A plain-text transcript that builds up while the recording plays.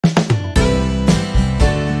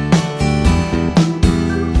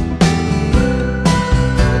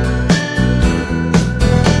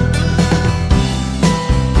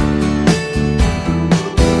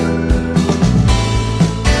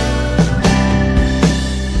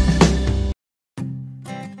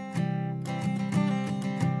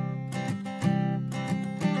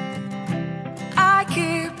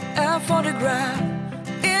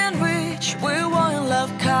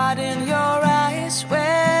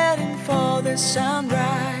the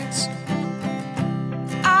sunrise.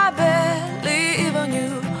 I barely even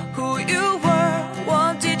knew who you were.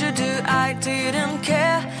 What did you do? I didn't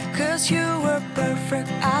care, 'cause you were perfect,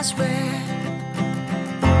 I swear.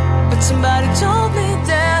 But somebody told me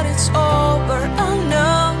that it's over. I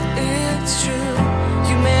know it's true.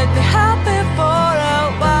 You made me happy for a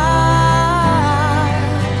while.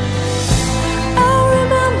 I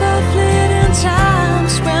remember fleeting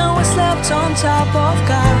times when we slept on top of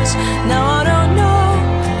cars. Now I don't know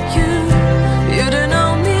you, you don't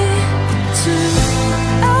know me too.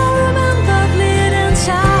 I remember fleeting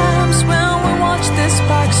times when we watched the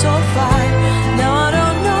sparks so fire. Now I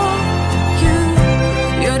don't know you,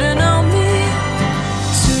 you don't know me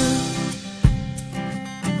too.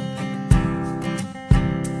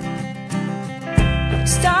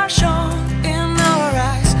 Stars shone in our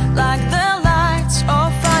eyes like the lights of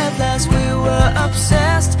fireflies. We were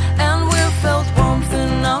obsessed and we felt warmth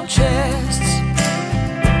in our chests.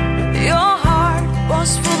 Your heart was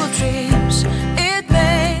full of dreams. It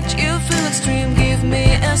made you feel extreme. Give me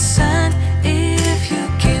a sign if you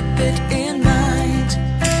keep it in mind.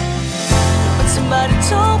 But somebody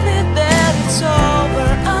told me that it's over.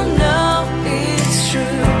 I know it's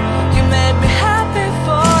true. You made me happy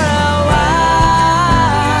for a while.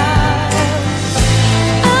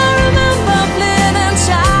 I remember fleeting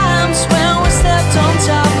times when we slept on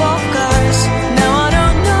top of cars. Now I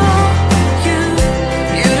don't know you,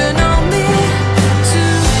 you don't know me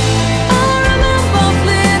too. I remember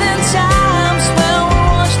fleeting times when we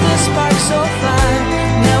watched the sparks so fire.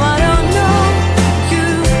 Now I don't know you,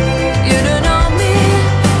 you don't know me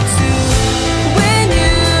too. We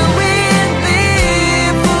knew we'd be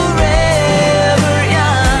forever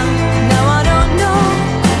young. Now I don't know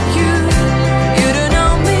you, you don't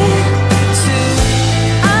know me too.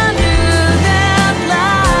 I knew that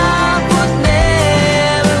love would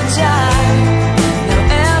never die. Now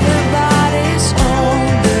everybody's on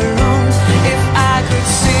their own. If I could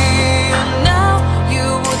see you now, you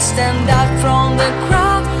would stand out from the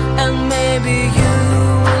crowd, and maybe you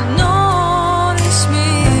would notice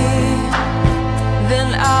me. Then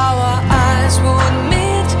our eyes would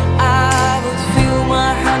meet. I would feel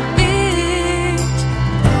my heart beat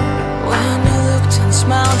when you looked and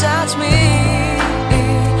smiled at me.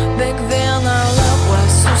 Back then our love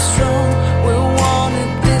was so strong. We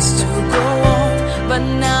wanted this to go on, but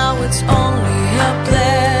now it's only a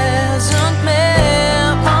pleasant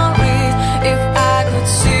memory. If I could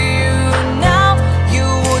see you now, you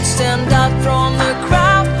would stand out from the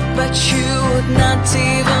crowd, but you would not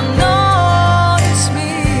even notice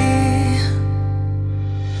me.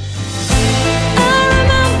 I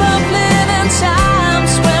remember fleeting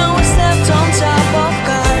times when we slept on top of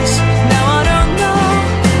cars. Now I don't know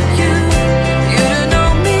you, you don't know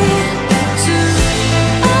me too.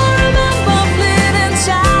 I remember fleeting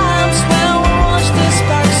times when we watched the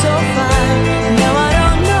sparks so fire. Now I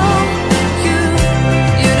don't know you,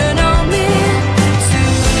 you don't know me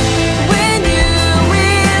too. We knew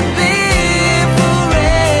we'd be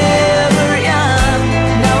forever young.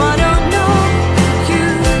 Now I don't know you,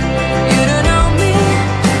 you don't know me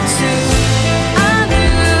too. I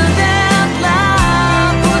knew that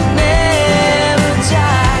love would never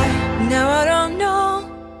die. Now I don't know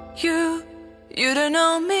you, you don't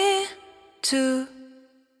know me too.